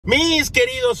Mis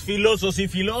queridos filosos y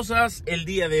filosas, el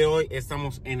día de hoy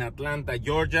estamos en Atlanta,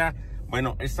 Georgia.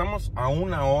 Bueno, estamos a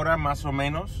una hora más o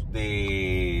menos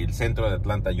del centro de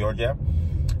Atlanta, Georgia.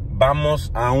 Vamos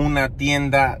a una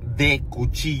tienda de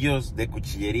cuchillos, de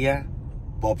cuchillería,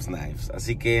 Bob's Knives.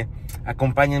 Así que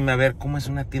acompáñenme a ver cómo es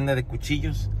una tienda de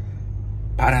cuchillos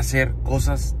para hacer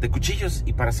cosas de cuchillos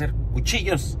y para hacer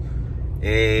cuchillos.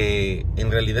 En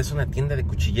realidad es una tienda de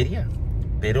cuchillería,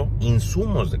 pero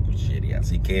insumos de cuchillería.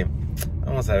 Así que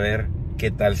vamos a ver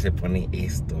qué tal se pone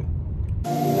esto.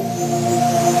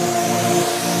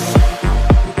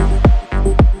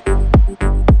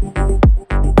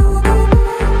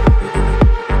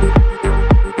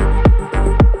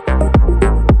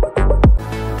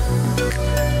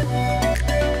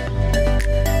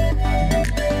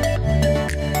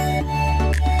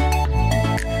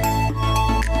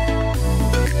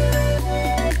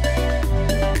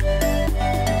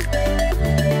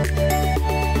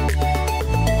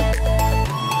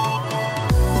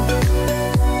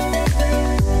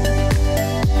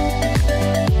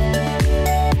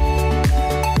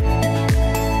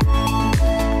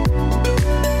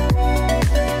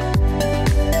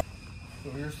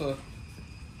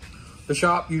 The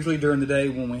shop, usually during the day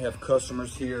when we have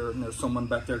customers here and there's someone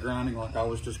back there grinding, like I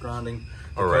was just grinding,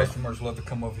 the customers love to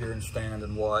come over here and stand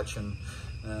and watch, and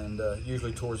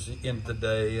usually towards the end of the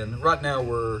day. And right now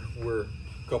we're a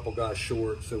couple guys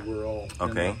short, so we're all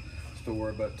in the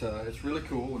store. But it's really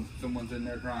cool when someone's in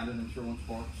there grinding and throwing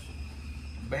sparks.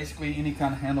 Basically any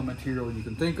kind of handle material you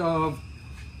can think of,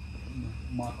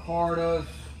 micartas,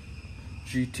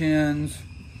 G10s,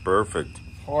 Perfect.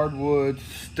 hardwoods,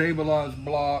 stabilized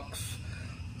blocks,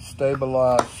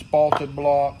 stabilized spalted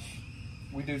blocks.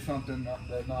 We do something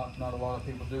that not a lot of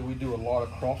people do. We do a lot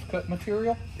of cross-cut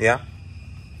material. Yeah.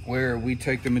 Where we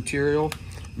take the material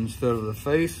instead of the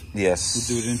face. Yes.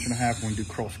 We do it 1.5 inch when we do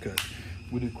cross-cut.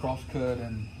 We do cross-cut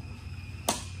and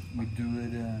we do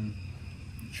it in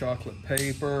chocolate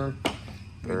paper.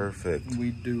 Perfect.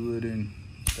 We do it in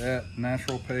that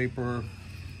natural paper.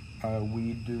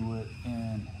 We do it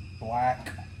in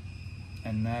black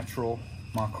and natural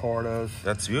micartas.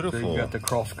 That's beautiful. So you got the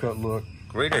cross-cut look.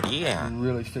 Great idea. It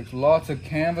really sticks. Lots of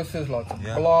canvases, lots of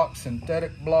blocks,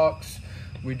 synthetic blocks.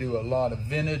 We do a lot of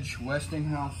vintage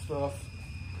Westinghouse stuff.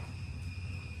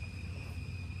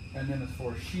 And then as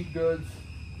far as sheet goods,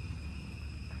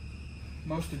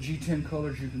 most of G10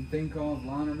 colors you can think of,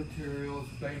 liner materials,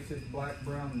 basic black,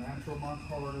 brown, natural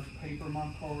micartas, paper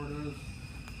micartas,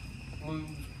 blues,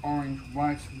 orange,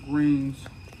 whites, greens.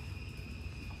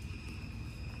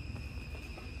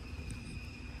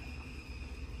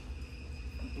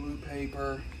 Blue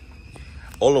paper.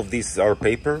 All of these are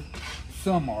paper?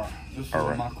 Some are. This is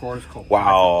what my car is called.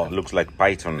 Wow, looks like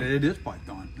Python. It is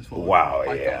Python. That's what Wow,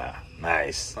 Python. yeah.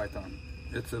 Nice. Python.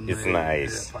 It's amazing. It's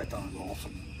nice. Yeah, Python is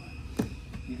awesome.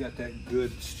 You got that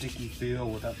good sticky feel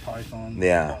with that Python.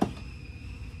 Yeah.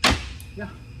 Yeah.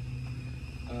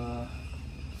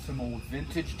 Some old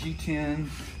vintage G10.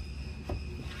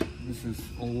 This is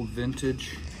old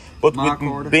vintage. But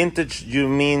with vintage, you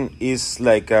mean is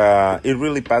like it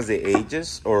really past the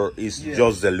ages, or is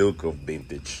just the look of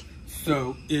vintage?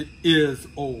 So it is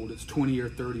old. It's 20 or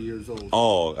 30 years old.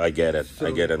 Oh, I get it.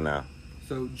 I get it now.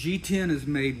 So G10 is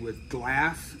made with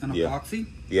glass and epoxy.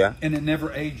 Yeah. And it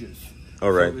never ages.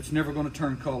 All right. So it's never going to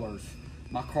turn colors.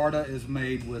 Micarta is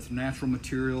made with natural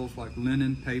materials like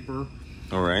linen, paper,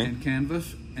 all right, and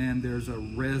canvas. And there's a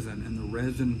resin, and the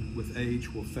resin with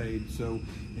age will fade. So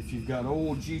if you've got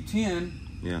old G10,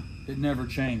 it never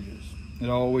changes. It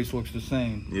always looks the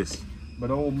same. Yes. But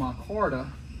old micarta,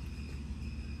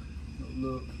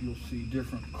 look, you'll see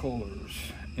different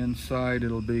colors. Inside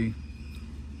it'll be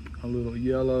a little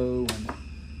yellow, and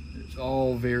it's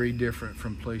all very different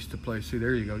from place to place. See,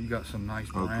 there you go. You got some nice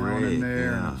brown in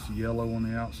there, and it's yellow on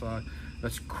the outside.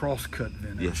 That's cross-cut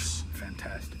vintage. Yes.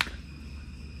 Fantastic.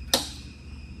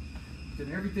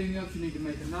 And everything else you need to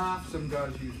make a knife. Some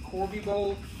guys use Corby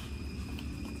bolts,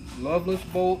 Loveless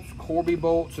bolts, Corby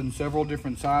bolts in several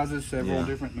different sizes, several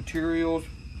different materials,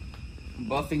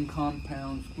 buffing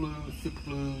compounds, glues, super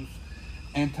glues,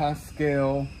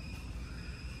 anti-scale.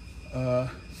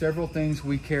 Several things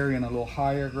we carry in a little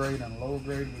higher grade and lower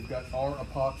grade. We've got our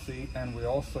epoxy, and we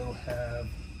also have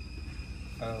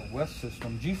West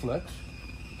System G-Flex.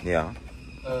 Yeah.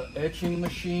 Etching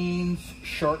machines,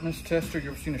 sharpness tester. You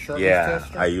ever seen a sharpness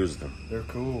tester? Yeah, I use them. They're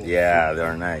cool. Yeah,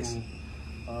 they're nice.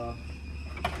 Cool.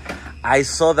 I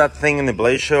saw that thing in the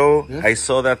Blaze show. Yes. I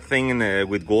saw that thing in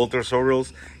with Walter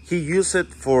Sorrells. He used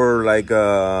it for like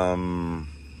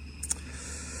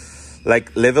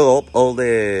level up all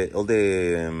the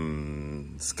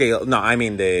scale. No, I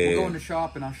mean the... We'll go in the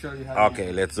shop and I'll show you how to Okay,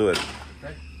 use let's do it.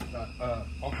 Okay,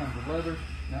 all kinds of leather.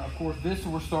 Now, of course, this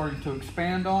we're starting to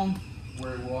expand on,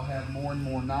 where we'll have more and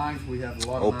more knives. We have a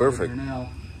lot of knives here now,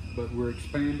 but we're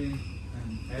expanding,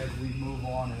 and as we move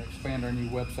on and expand our new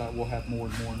website, we'll have more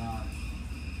and more knives.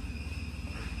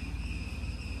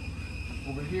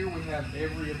 Over here we have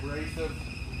every abrasive.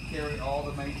 We carry all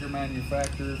the major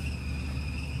manufacturers.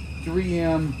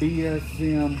 3M,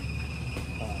 BSM,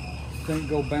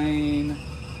 Saint-Gobain.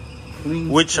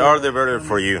 Which are the better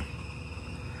for you?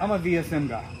 I'm a VSM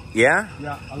guy. Yeah?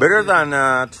 Yeah. Better than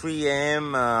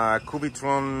 3M,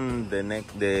 Cubitron,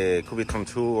 the Cubitron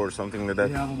 2 or something like that?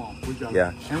 We have them all. We got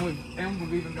them. And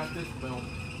we've even got this belt.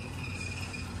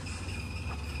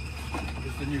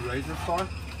 It's the new Razor Star.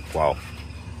 Wow.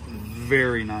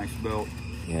 Very nice belt.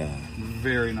 Yeah.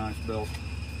 Very nice belt.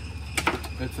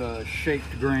 It's a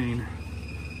shaped grain.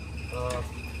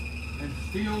 And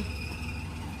steel.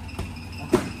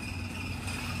 Okay.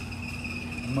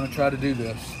 I'm gonna try to do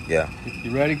this. Yeah.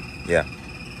 You ready? Yeah.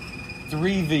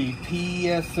 3V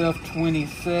PSF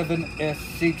 27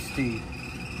 S60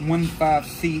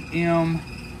 15CM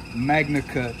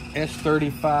MagnaCut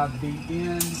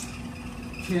S35BN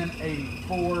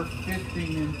 1084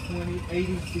 15 and 20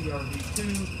 80 CRV2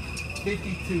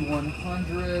 52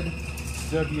 100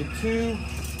 W2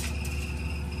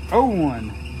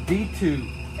 01 D2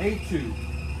 A2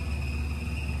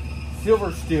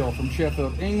 silver steel from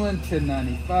Sheffield, England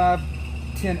 1095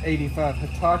 1085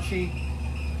 Hitachi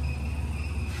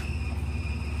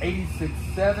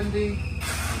 8670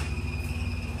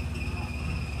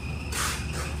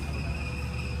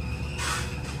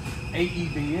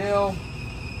 AEBL.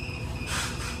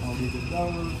 I'll do the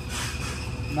those.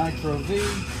 Nitro V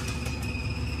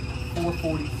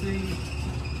 440C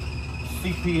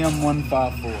CPM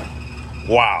 154.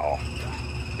 Wow.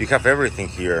 You have everything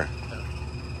here.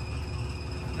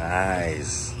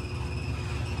 Nice.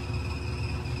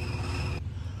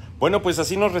 Bueno, pues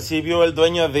así nos recibió el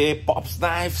dueño de Pops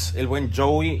Knives, el buen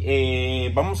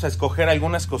Joey. Vamos a escoger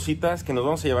algunas cositas que nos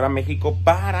vamos a llevar a México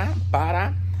para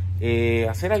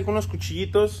hacer algunos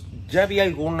cuchillitos. Ya vi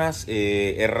algunas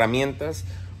herramientas,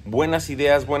 buenas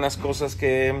ideas, buenas cosas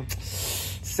que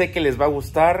sé que les va a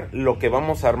gustar lo que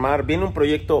vamos a armar. Viene un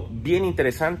proyecto bien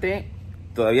interesante.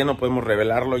 Todavía no podemos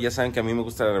revelarlo. Ya saben que a mí me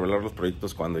gusta revelar los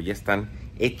proyectos cuando ya están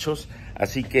hechos.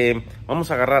 Así que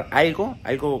vamos a agarrar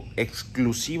algo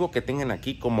exclusivo que tengan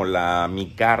aquí, como mi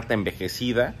carta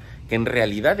envejecida, que en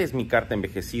realidad es mi carta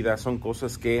envejecida. Son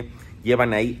cosas que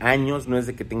llevan ahí años, no es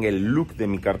de que tenga el look de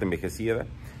mi carta envejecida.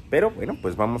 Pero bueno,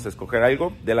 pues vamos a escoger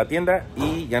algo de la tienda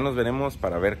y ya nos veremos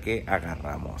para ver qué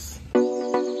agarramos.